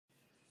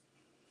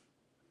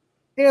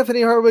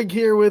Anthony Harwig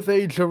here with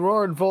a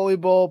Girard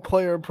Volleyball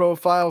player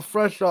profile,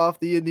 fresh off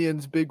the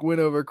Indians' big win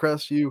over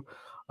Crestview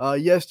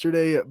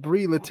yesterday.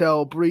 Bree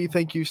Latell. Bree,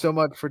 thank you so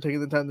much for taking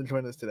the time to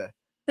join us today.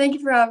 Thank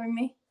you for having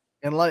me.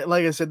 And like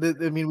I said,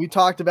 I mean, we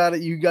talked about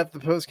it. You got the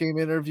post game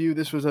interview.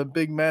 This was a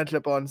big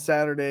matchup on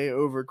Saturday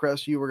over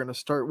Crestview. We're going to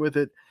start with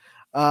it.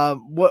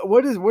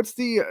 What's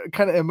the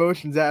kind of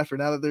emotions after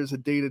now that there's a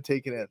day to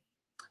take it in?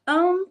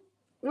 Um,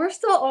 we're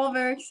still all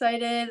very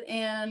excited,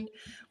 and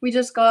we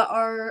just got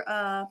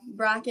our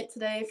bracket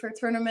today for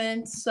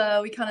tournaments,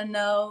 so we kind of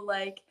know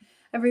like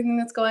everything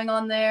that's going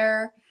on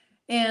there,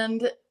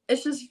 and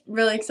it's just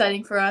really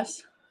exciting for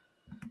us.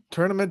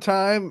 Tournament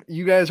time.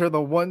 You guys are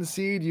the one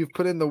seed. You've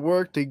put in the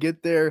work to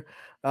get there,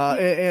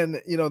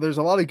 and you know there's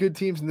a lot of good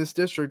teams in this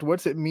district.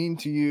 What's it mean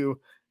to you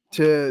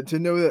to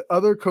know that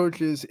other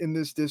coaches in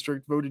this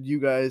district voted you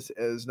guys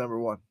as number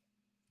one?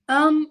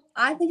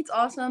 I think it's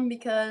awesome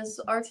because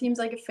our team's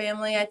like a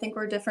family. I think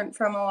we're different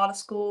from a lot of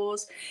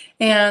schools,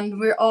 and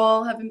we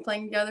all have been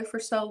playing together for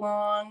so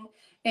long,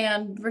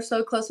 and we're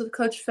so close with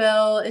Coach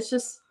Phil. It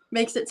just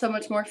makes it so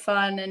much more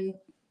fun, and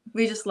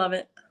we just love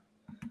it.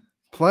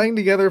 Playing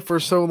together for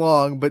so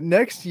long, but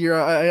next year,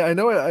 I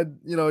know I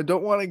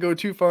don't want to go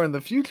too far in the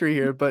future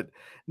here, but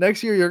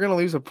next year you're going to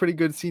lose a pretty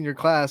good senior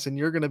class, and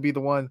you're going to be the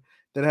one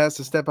that has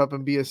to step up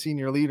and be a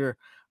senior leader.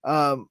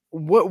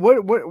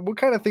 What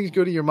kind of things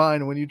go to your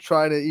mind when you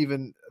try to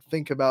even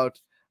think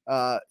about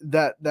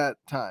that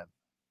time?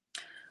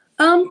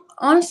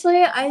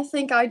 Honestly, I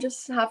think I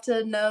just have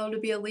to know to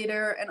be a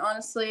leader, and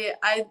honestly,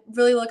 I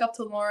really look up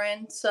to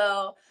Lauren,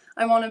 so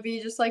I want to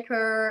be just like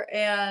her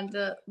and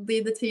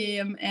lead the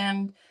team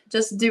and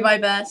just do my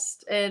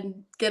best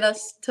and get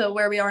us to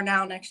where we are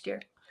now next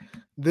year.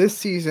 This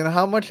season,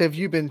 how much have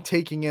you been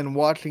taking in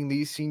watching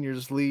these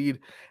seniors lead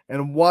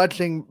and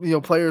watching,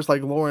 players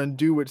like Lauren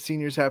do what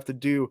seniors have to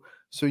do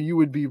so you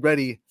would be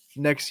ready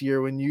next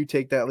year when you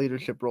take that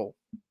leadership role?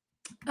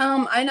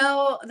 I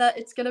know that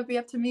it's gonna be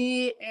up to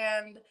me,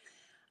 and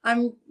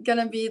I'm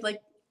gonna be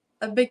like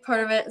a big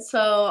part of it.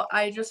 So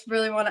I just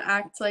really want to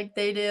act like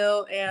they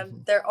do, and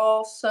Mhm. they're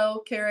all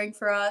so caring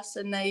for us,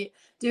 and they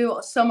do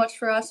so much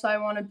for us. So I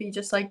want to be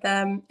just like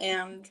them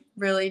and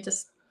really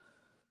just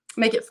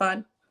make it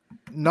fun.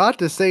 Not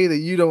to say that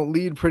you don't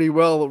lead pretty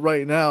well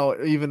right now,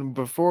 even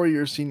before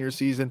your senior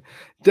season.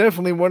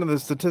 Definitely one of the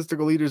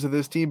statistical leaders of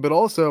this team, but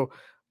also,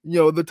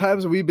 the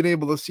times that we've been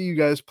able to see you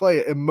guys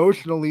play,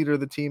 emotional leader of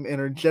the team,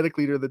 energetic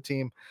leader of the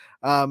team.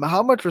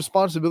 How much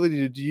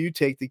responsibility do you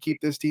take to keep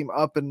this team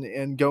up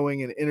and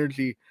going and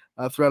energy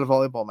throughout a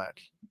volleyball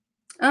match?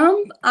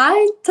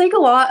 I take a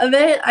lot of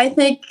it. I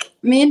think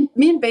me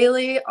and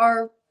Bailey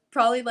are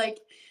probably like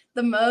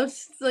the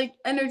most like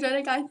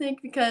energetic. I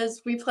think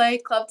because we play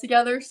club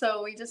together,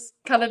 so we just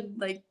kind of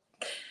like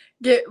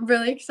get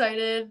really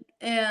excited,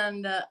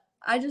 and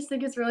I just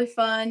think it's really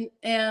fun,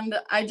 and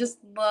I just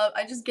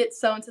get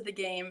so into the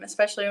game,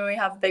 especially when we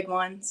have big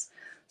ones.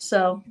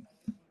 So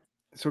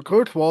So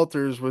Coach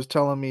Walters was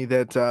telling me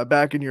that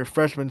back in your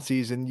freshman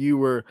season, you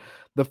were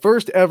the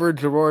first ever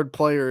Girard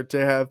player to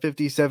have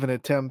 57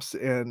 attempts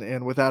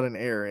and without an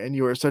error, and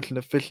you are such an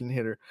efficient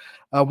hitter.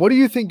 What do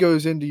you think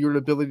goes into your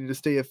ability to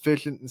stay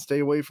efficient and stay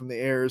away from the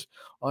errors?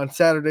 On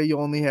Saturday, you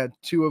only had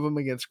two of them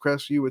against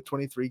Crestview with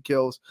 23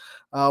 kills.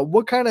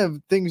 What kind of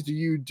things do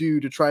you do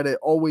to try to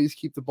always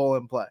keep the ball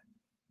in play?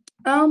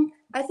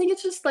 I think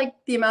it's just like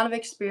the amount of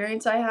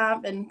experience I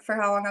have, and for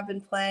how long I've been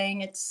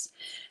playing, it's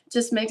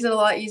just makes it a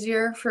lot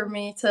easier for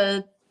me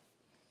to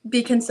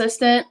be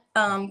consistent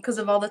because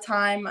of all the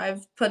time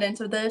I've put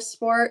into this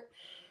sport.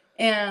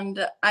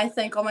 And I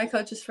thank all my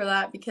coaches for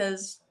that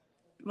because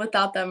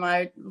without them,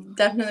 I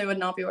definitely would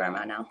not be where I'm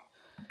at now.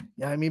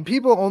 Yeah, I mean,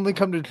 people only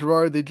come to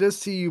Girard, they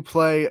just see you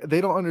play.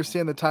 They don't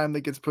understand the time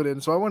that gets put in.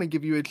 So I want to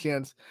give you a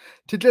chance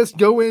to just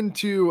go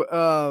into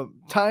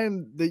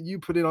time that you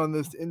put in on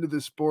this into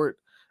this sport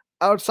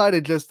outside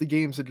of just the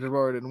games at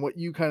Girard and what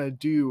you kind of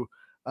do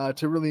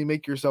to really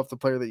make yourself the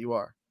player that you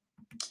are.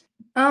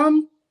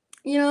 Um,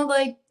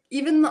 like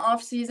even in the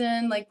off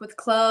season, like with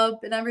club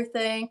and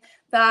everything,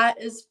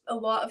 that is a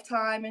lot of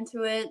time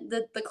into it.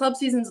 The club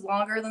season's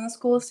longer than the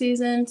school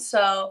season,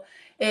 so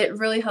it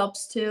really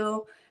helps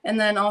too. And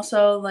then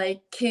also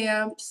like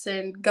camps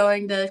and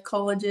going to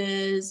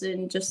colleges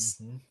and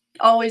just Mhm.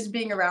 always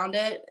being around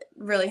it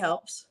really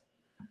helps.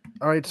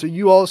 All right, so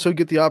you also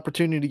get the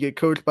opportunity to get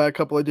coached by a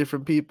couple of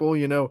different people.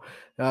 You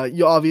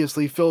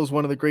obviously Phil's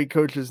one of the great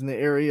coaches in the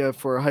area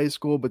for high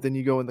school, but then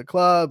you go in the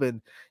club,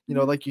 and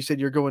Mhm. like you said,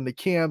 you're going to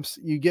camps.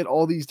 You get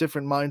all these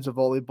different minds of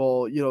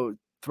volleyball,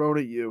 thrown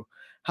at you.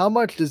 How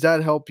much does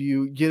that help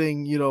you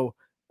getting,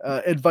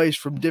 advice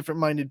from different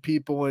minded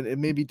people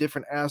and maybe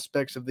different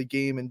aspects of the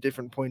game and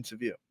different points of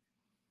view?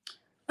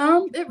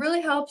 It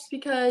really helps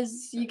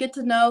because you get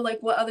to know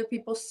like what other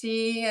people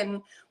see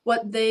and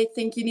what they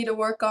think you need to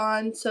work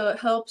on. So it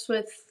helps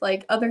with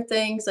like other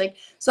things. Like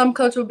some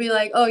coach will be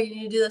like, "Oh, you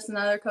need to do this," and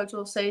another coach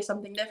will say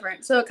something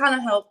different. So it kind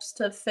of helps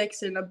to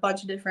fix in a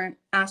bunch of different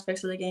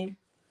aspects of the game.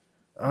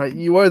 All right,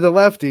 you are the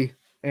lefty.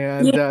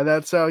 and Yeah.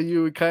 that's how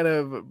you kind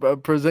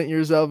of present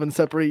yourself and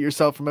separate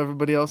yourself from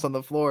everybody else on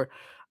the floor.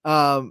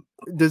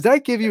 Does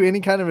that give you any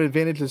kind of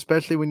advantage,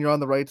 especially when you're on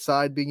the right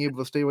side, being able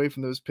to stay away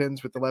from those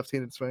pins with the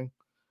left-handed swing?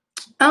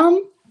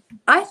 Um,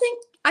 I think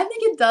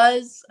it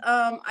does.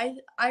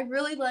 I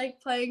really like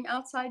playing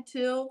outside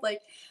too.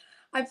 Like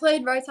I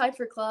played right side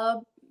for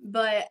club,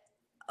 but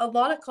a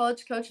lot of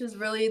college coaches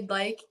really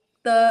like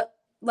the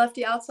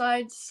lefty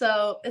outside,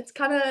 so it's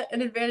kind of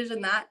an advantage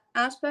in that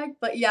aspect.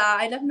 But yeah,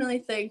 I definitely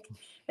think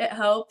it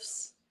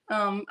helps.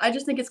 I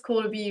just think it's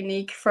cool to be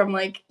unique from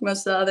like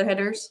most of the other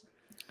hitters.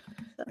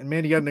 And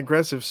man, you got an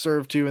aggressive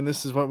serve too, and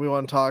this is what we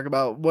want to talk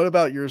about. What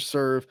about your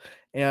serve,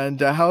 and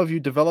how have you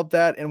developed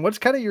that? And what's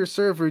kind of your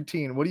serve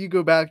routine? What do you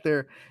go back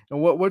there,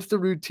 and what's the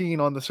routine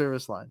on the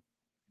service line?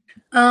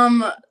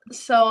 Um,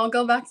 so I'll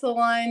go back to the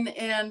line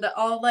and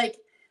I'll like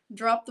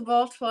drop the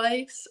ball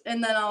twice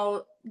and then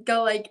I'll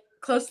go like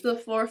close to the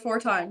floor 4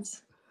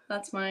 times.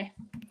 That's my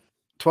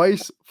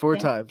Twice, four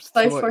thing. times. It's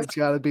Twice, what four it's times.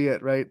 got to be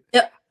it, right?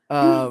 Yep.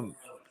 Um,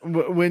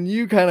 when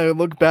you kind of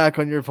look back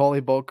on your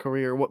volleyball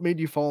career, what made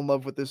you fall in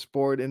love with this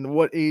sport, and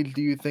what age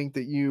do you think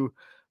that you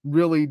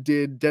really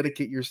did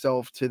dedicate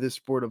yourself to this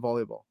sport of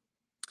volleyball?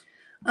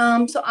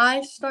 So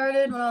I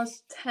started when I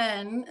was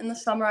 10 in the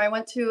summer. I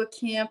went to a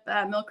camp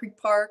at Mill Creek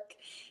Park,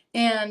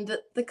 and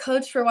the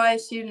coach for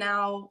YSU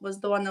now was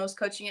the one that was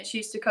coaching it. She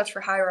used to coach for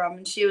Hiram,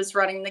 and she was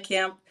running the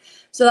camp.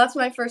 So that's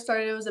when I first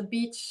started. It was a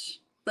beach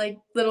like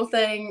little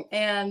thing,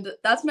 and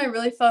that's when I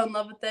really fell in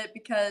love with it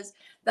because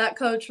that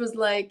coach was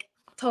like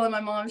telling my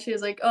mom, she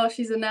was like, "Oh,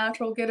 she's a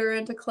natural, get her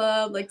into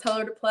club, like tell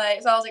her to play."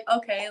 So I was like,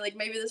 "Okay, like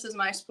maybe this is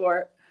my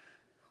sport."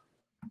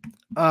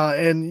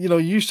 And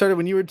you started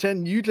when you were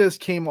 10. You just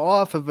came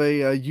off of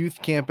a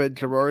youth camp at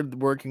Girard,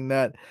 working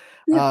that.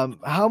 Yeah.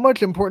 How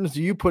much importance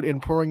do you put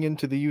in pouring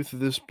into the youth of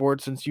this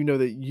sport, since you know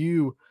that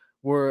you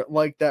were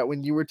like that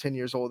when you were 10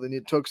 years old, and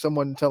it took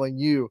someone telling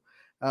you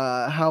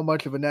how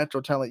much of a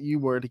natural talent you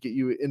were to get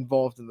you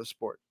involved in the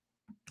sport?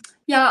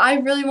 Yeah, I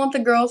really want the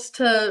girls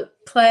to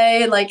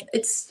play. Like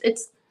it's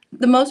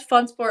the most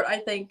fun sport I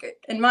think,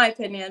 in my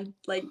opinion,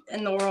 like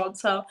in the world.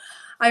 So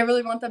I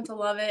really want them to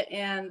love it,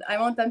 and I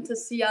want them to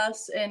see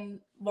us and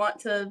want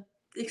to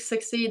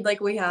succeed like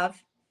we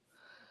have.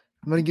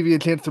 I'm going to give you a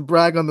chance to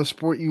brag on the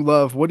sport you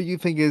love. What do you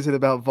think is it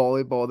about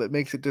volleyball that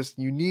makes it just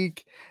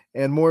unique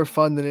and more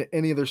fun than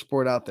any other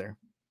sport out there?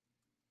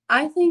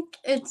 I think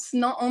it's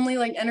not only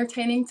like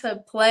entertaining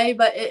to play,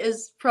 but it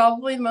is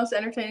probably the most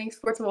entertaining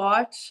sport to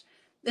watch,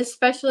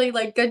 especially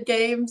like good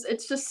games.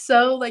 It's just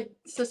so like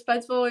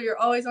suspenseful. You're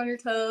always on your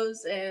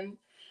toes, and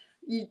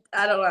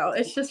I don't know.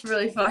 It's just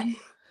really fun.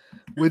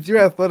 With your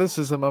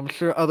athleticism, I'm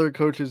sure other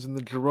coaches in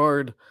the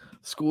Girard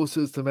school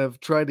system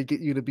have tried to get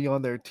you to be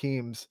on their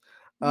teams.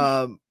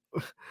 Um,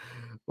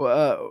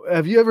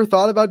 have you ever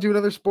thought about doing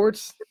other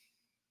sports?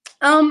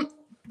 Um,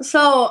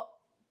 so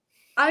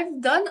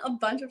I've done a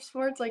bunch of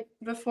sports like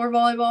before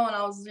volleyball when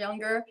I was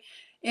younger,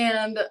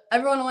 and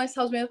everyone always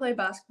tells me to play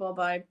basketball,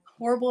 but I'm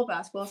horrible at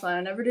basketball, so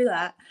I never do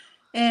that.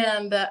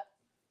 And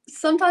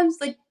sometimes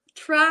like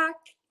track,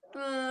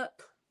 uh,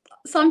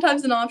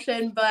 sometimes an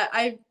option, but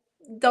I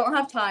don't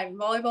have time.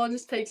 Volleyball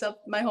just takes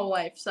up my whole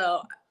life,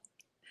 so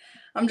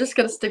I'm just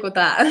gonna stick with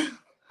that.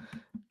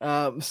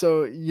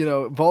 So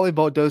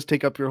volleyball does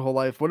take up your whole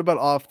life. What about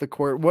off the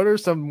court? What are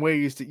some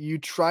ways that you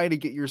try to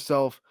get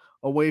yourself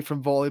away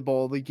from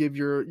volleyball to give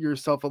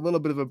yourself a little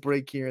bit of a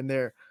break here and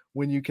there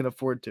when you can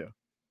afford to?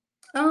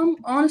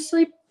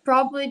 Honestly,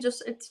 probably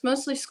just it's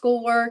mostly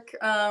schoolwork,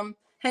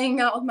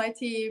 hanging out with my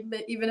team,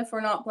 but even if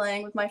we're not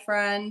playing with my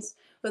friends,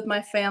 with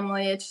my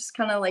family, it's just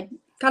kind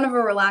of a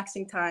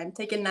relaxing time,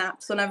 taking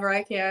naps whenever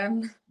I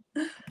can.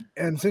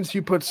 And since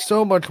you put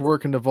so much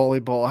work into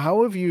volleyball,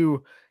 how have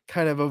you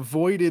kind of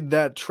avoided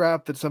that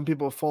trap that some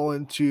people fall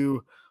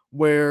into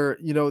where,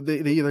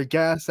 they either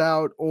gas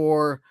out,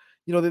 or,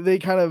 they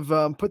kind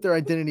of put their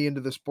identity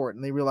into the sport,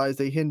 and they realize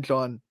they hinge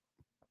on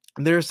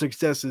their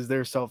success is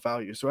their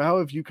self-value. So how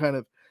have you kind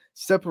of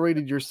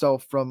separated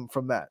yourself from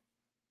that?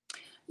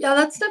 Yeah,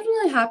 that's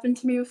definitely happened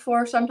to me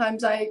before.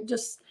 Sometimes I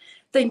just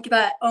think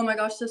that, oh my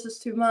gosh, this is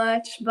too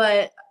much,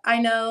 but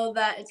I know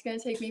that it's going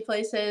to take me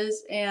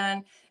places.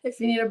 And if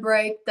you need a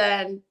break,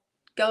 then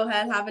go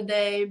ahead, have a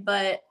day.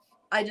 But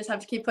I just have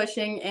to keep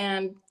pushing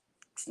and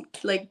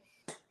like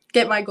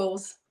get my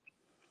goals.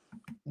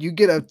 You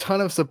get a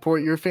ton of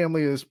support. Your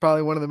family is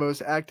probably one of the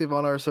most active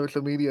on our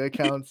social media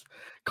accounts,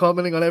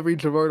 commenting on every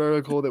Girard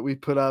article that we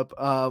put up.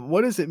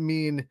 What does it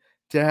mean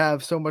to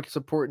have so much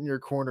support in your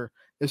corner,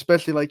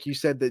 especially like you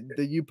said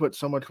that you put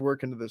so much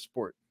work into the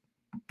sport?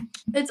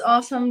 It's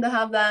awesome to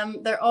have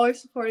them. They're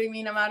always supporting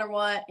me no matter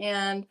what.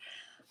 And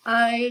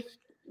I,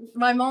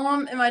 my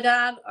mom and my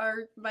dad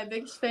are my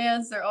biggest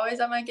fans. They're always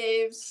at my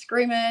games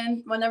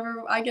screaming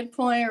whenever I get a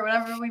point or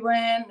whenever we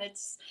win.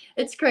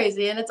 It's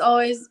crazy, and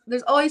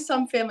there's always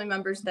some family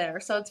members there.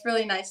 So it's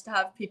really nice to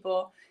have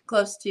people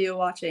close to you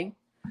watching.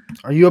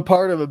 Are you a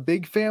part of a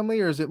big family,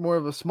 or is it more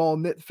of a small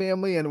knit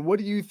family? And what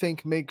do you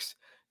think makes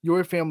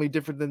your family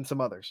different than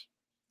some others?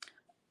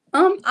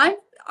 I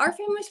Our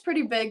family's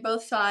pretty big,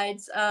 both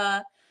sides.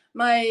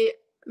 My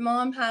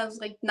mom has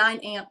like 9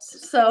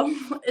 aunts, so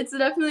it's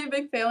definitely a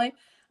big family.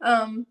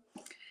 Um,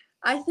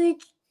 I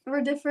think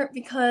we're different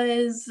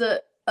because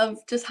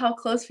of just how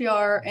close we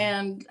are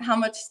and how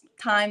much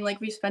time like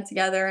we spent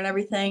together and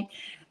everything.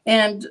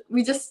 And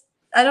we just,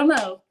 I don't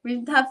know,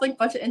 we have like a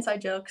bunch of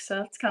inside jokes,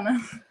 so it's kind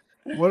of.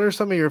 What are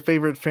some of your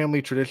favorite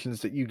family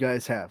traditions that you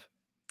guys have?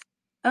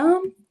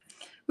 um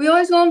we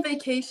always go on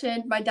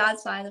vacation. My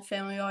dad's side of the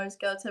family, we always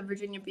go to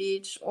Virginia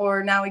Beach,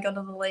 or now we go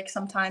to the lake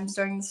sometimes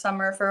during the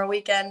summer for a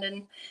weekend,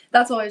 and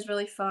that's always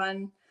really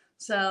fun.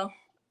 So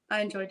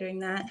I enjoy doing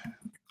that.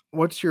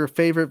 What's your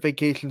favorite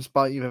vacation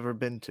spot you've ever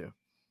been to?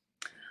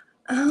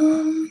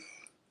 Um,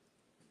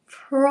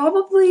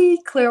 Probably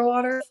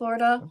Clearwater,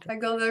 Florida. Okay. I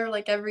go there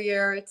like every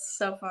year. It's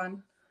so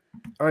fun.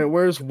 All right,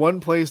 where's one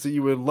place that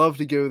you would love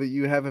to go that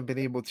you haven't been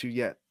able to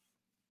yet?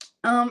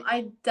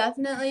 I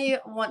definitely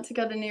want to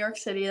go to New York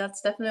City.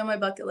 That's definitely on my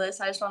bucket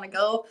list. I just want to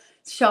go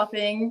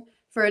shopping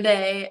for a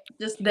day,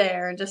 just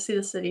there, and just see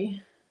the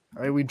city.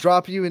 All right, we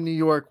drop you in New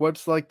York.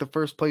 What's like the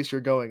first place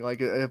you're going? Like,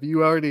 have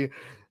you already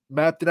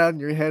mapped it out in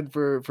your head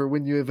for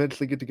when you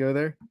eventually get to go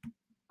there?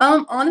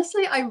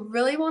 Honestly, I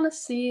really want to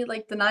see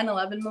like the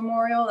 9/11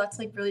 memorial. That's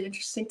like really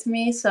interesting to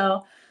me.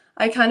 So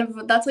I kind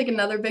of that's like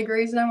another big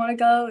reason I want to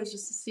go is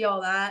just to see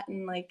all that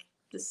and like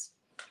just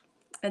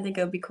I think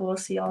it would be cool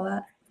to see all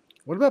that.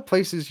 What about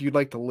places you'd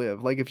like to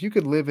live? Like, if you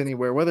could live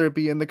anywhere, whether it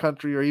be in the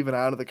country or even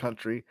out of the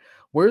country,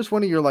 where's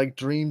one of your like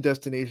dream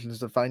destinations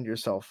to find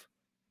yourself?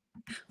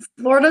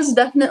 Florida's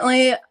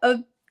definitely a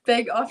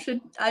big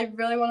option. I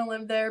really want to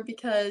live there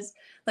because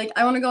like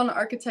I want to go into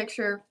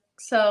architecture,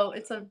 so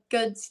it's a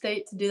good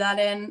state to do that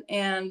in,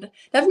 and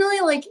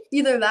definitely like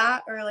either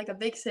that or like a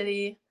big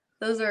city.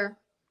 Those are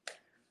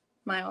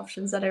my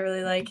options that I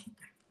really like.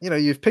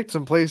 You've picked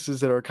some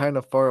places that are kind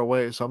of far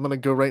away. So I'm going to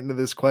go right into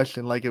this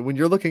question. Like, when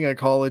you're looking at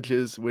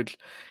colleges, which,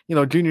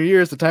 junior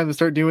year is the time to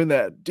start doing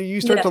that. Do you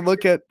start Yeah. to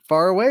look at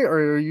far away, or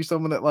are you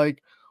someone that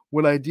like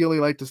would ideally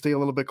like to stay a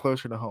little bit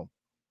closer to home?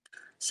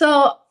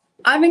 So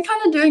I've been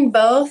kind of doing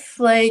both.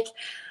 Like,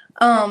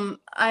 I'm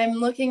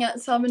looking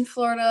at some in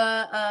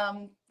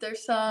Florida.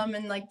 There's some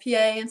in like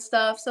PA and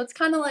stuff. So it's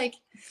kind of like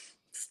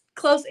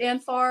close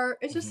and far.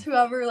 It's just Mhm.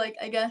 whoever like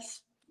I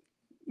guess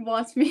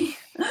wants me.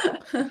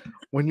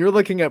 When you're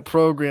looking at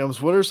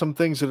programs, what are some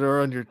things that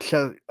are on your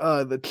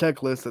the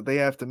checklist that they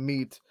have to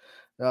meet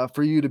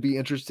for you to be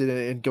interested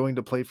in going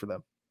to play for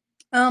them?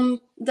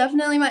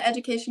 Definitely my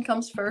education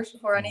comes first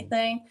before Mhm.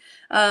 anything.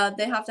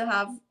 They have to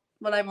have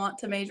what I want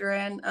to major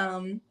in.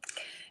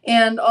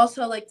 And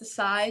also like the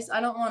size. I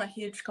don't want a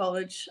huge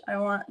college. I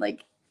want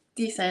like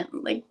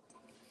decent, like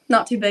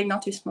not too big,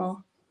 not too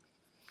small.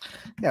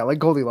 Yeah, like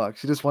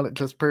Goldilocks, you just want it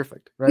just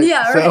perfect, right?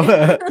 Yeah,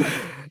 right.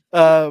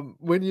 So,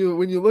 when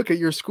you look at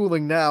your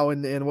schooling now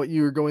and what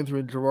you were going through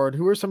in Girard,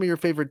 who are some of your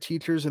favorite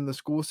teachers in the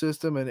school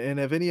system, and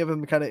have any of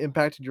them kind of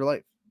impacted your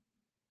life?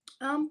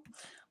 um,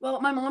 well,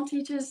 my mom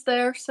teaches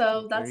there,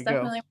 so There that's you go.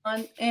 definitely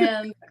one.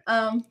 And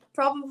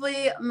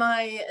probably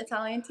my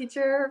Italian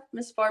teacher,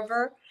 Miss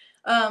Barber.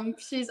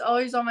 She's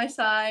always on my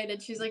side,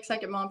 and she's like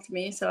second mom to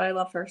me, so I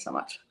love her so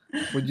much.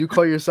 Would you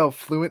call yourself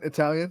fluent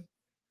Italian?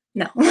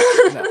 No.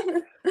 No.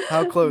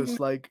 How close?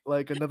 Like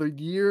another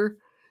year?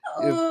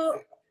 If Uh,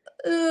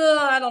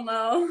 I don't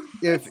know.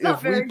 if It's not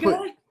if we very put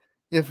good.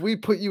 if we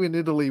put you in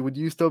Italy, would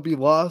you still be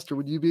lost, or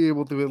would you be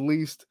able to at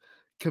least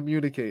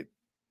communicate?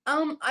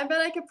 I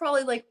bet I could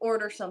probably like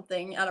order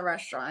something at a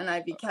restaurant and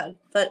I'd be good,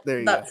 but There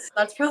you go.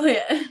 that's probably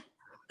it.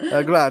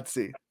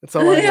 Grazie. That's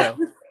all I Yeah. know.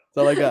 That's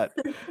all I got.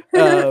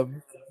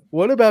 Um,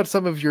 what about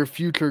some of your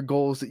future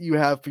goals that you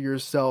have for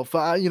yourself?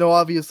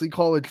 Obviously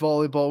college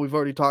volleyball, we've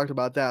already talked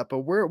about that, but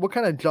what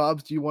kind of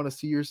jobs do you want to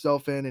see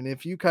yourself in? And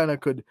if you kind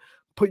of could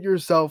put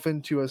yourself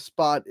into a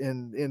spot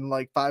in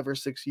like 5 or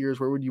 6 years,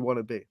 where would you want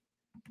to be?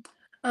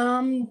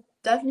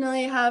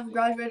 Definitely have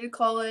graduated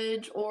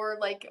college or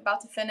like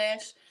about to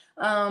finish.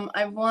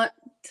 I want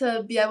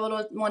to be able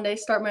to one day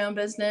start my own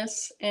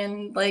business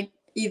in like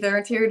either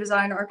interior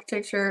design or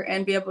architecture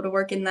and be able to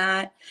work in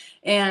that.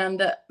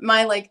 And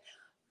my like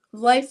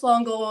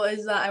lifelong goal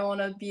is that I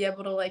want to be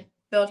able to like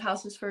build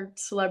houses for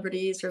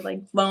celebrities or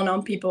like loan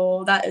on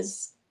people. That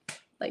is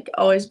like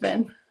always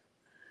been.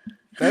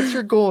 That's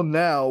your goal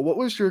now. What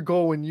was your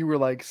goal when you were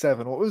like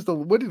 7?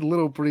 What did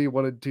little Bree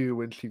want to do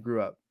when she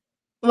grew up?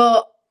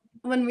 Well,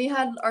 when we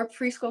had our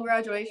preschool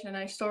graduation,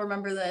 I still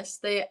remember this.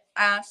 They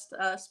asked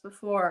us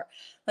before,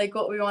 like,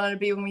 what we wanted to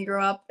be when we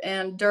grew up,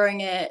 and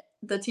during it,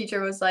 the teacher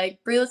was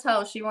like, "Bree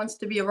Latell, she wants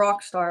to be a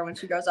rock star when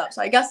she grows up."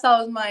 So I guess that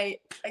was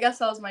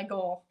my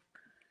goal.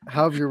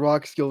 How have your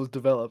rock skills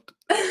developed?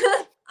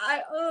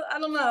 I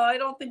don't know. I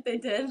don't think they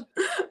did.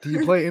 Do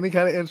you play any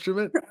kind of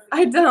instrument?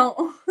 I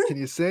don't. Can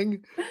you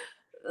sing?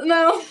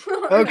 No.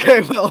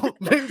 Okay, well,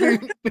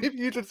 maybe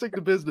you should stick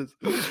to business.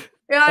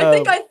 Yeah, I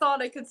think Um, I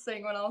thought I could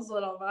sing when I was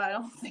little, but I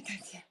don't think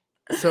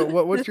I so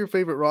can. what's your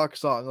favorite rock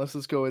song? Let's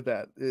just go with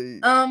that.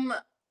 Um,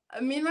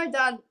 Me and my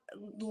dad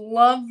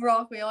love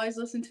rock. We always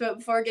listen to it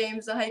before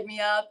games to hype me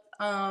up.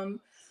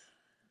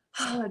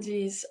 Oh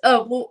geez.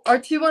 Oh well, our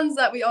two ones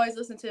that we always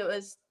listen to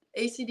is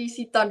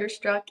AC/DC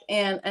Thunderstruck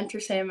and Enter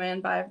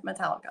Sandman by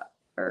Metallica.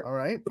 All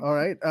right, all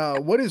right.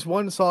 What is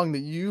one song that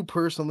you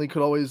personally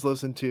could always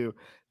listen to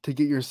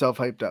get yourself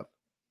hyped up?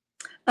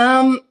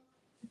 Um,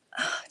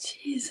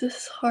 jeez, this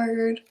is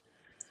hard.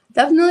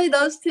 Definitely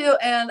those two,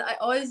 and I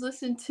always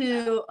listen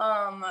to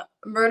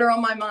 "Murder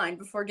on My Mind"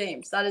 before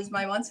games. That is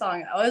my one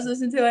song. I always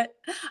listen to it.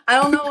 I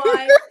don't know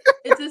why.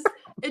 It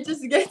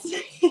just gets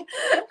me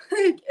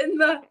like in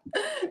the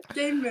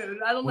game mood.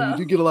 I don't Well, you know.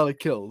 do get a lot of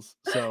kills,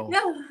 so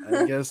I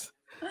Yeah, guess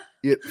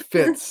it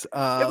fits. it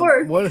What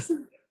works.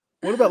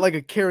 what about like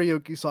a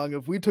karaoke song?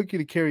 If we took you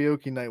to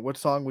karaoke night, what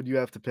song would you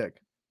have to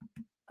pick?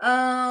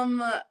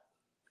 Um,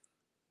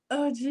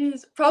 oh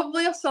geez,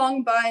 probably a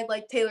song by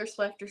like Taylor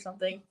Swift or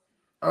something.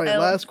 All I right,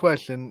 don't. last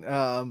question.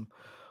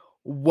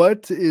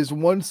 What is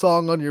one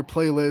song on your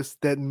playlist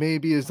that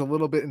maybe is a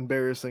little bit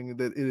embarrassing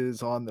that it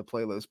is on the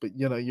playlist, but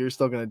you're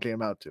still gonna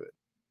jam out to it?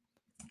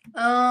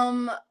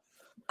 Um,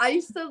 I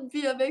used to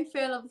be a big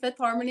fan of Fifth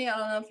Harmony. I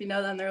don't know if you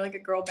know them. They're like a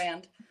girl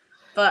band,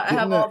 but I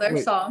have Didn't all their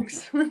wait?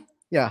 songs.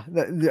 Yeah,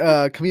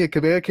 Camila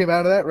Cabello came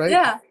out of that, right?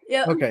 Yeah.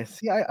 Yep. Okay.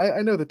 See,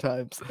 I know the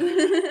times.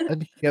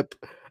 Yep.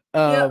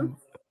 Yep.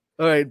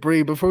 All right,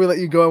 Bree. Before we let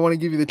you go, I want to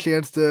give you the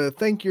chance to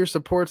thank your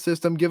support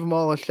system, give them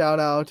all a shout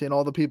out, and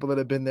all the people that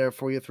have been there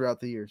for you throughout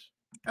the years.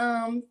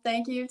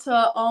 Thank you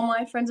to all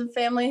my friends and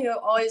family who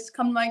always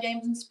come to my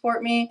games and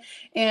support me,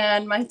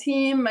 and my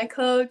team, my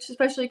coach,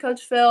 especially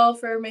Coach Phil,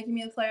 for making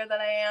me the player that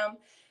I am.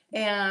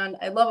 And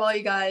I love all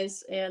you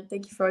guys, and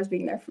thank you for always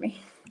being there for me.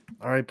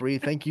 All right, Bree.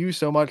 Thank you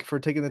so much for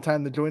taking the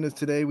time to join us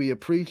today. We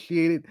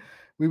appreciate it.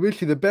 We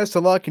wish you the best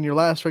of luck in your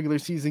last regular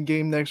season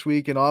game next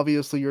week, and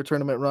obviously your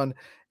tournament run.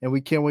 And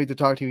we can't wait to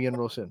talk to you again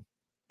real soon.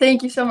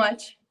 Thank you so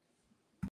much.